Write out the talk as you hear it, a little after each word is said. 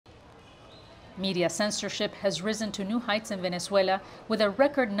Media censorship has risen to new heights in Venezuela, with a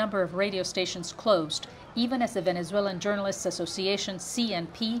record number of radio stations closed, even as the Venezuelan Journalists Association,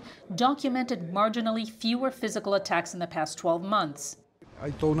 CNP, documented marginally fewer physical attacks in the past 12 months.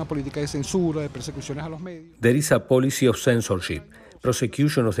 There is a policy of censorship,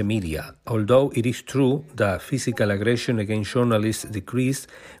 prosecution of the media. Although it is true that physical aggression against journalists decreased,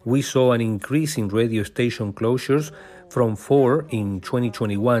 we saw an increase in radio station closures from 4 in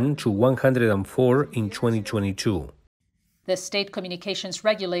 2021 to 104 in 2022. The state communications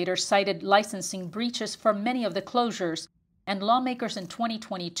regulator cited licensing breaches for many of the closures, and lawmakers in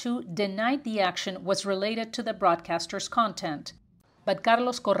 2022 denied the action was related to the broadcaster's content. But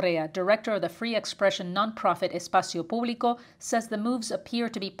Carlos Correa, director of the free expression nonprofit Espacio Público, says the moves appear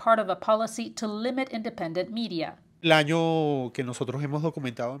to be part of a policy to limit independent media. This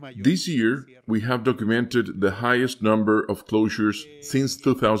year, we have documented the highest number of closures since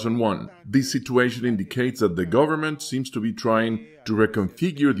 2001. This situation indicates that the government seems to be trying to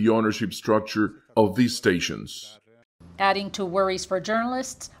reconfigure the ownership structure of these stations. Adding to worries for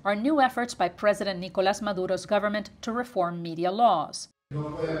journalists are new efforts by President Nicolás Maduro's government to reform media laws.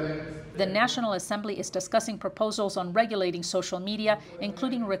 The National Assembly is discussing proposals on regulating social media,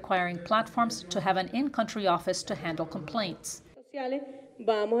 including requiring platforms to have an in-country office to handle complaints.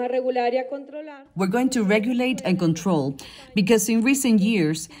 We're going to regulate and control because in recent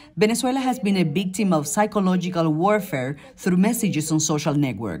years, Venezuela has been a victim of psychological warfare through messages on social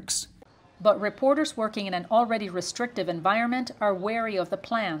networks. But reporters working in an already restrictive environment are wary of the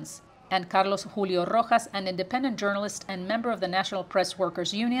plans. And Carlos Julio Rojas, an independent journalist and member of the National Press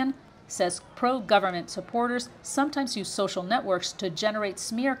Workers Union, says pro-government supporters sometimes use social networks to generate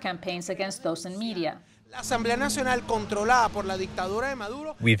smear campaigns against those in media.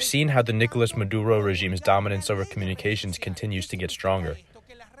 We've seen how the Nicolás Maduro regime's dominance over communications continues to get stronger.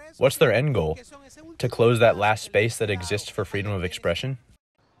 What's their end goal? To close that last space that exists for freedom of expression?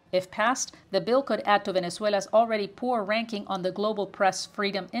 If passed, the bill could add to Venezuela's already poor ranking on the Global Press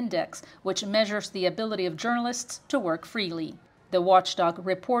Freedom Index, which measures the ability of journalists to work freely. The watchdog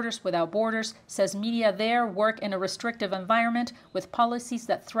Reporters Without Borders says media there work in a restrictive environment with policies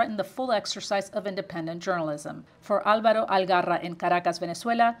that threaten the full exercise of independent journalism. For Álvaro Algarra in Caracas,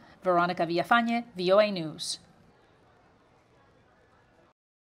 Venezuela, Veronica Villafañe, VOA News.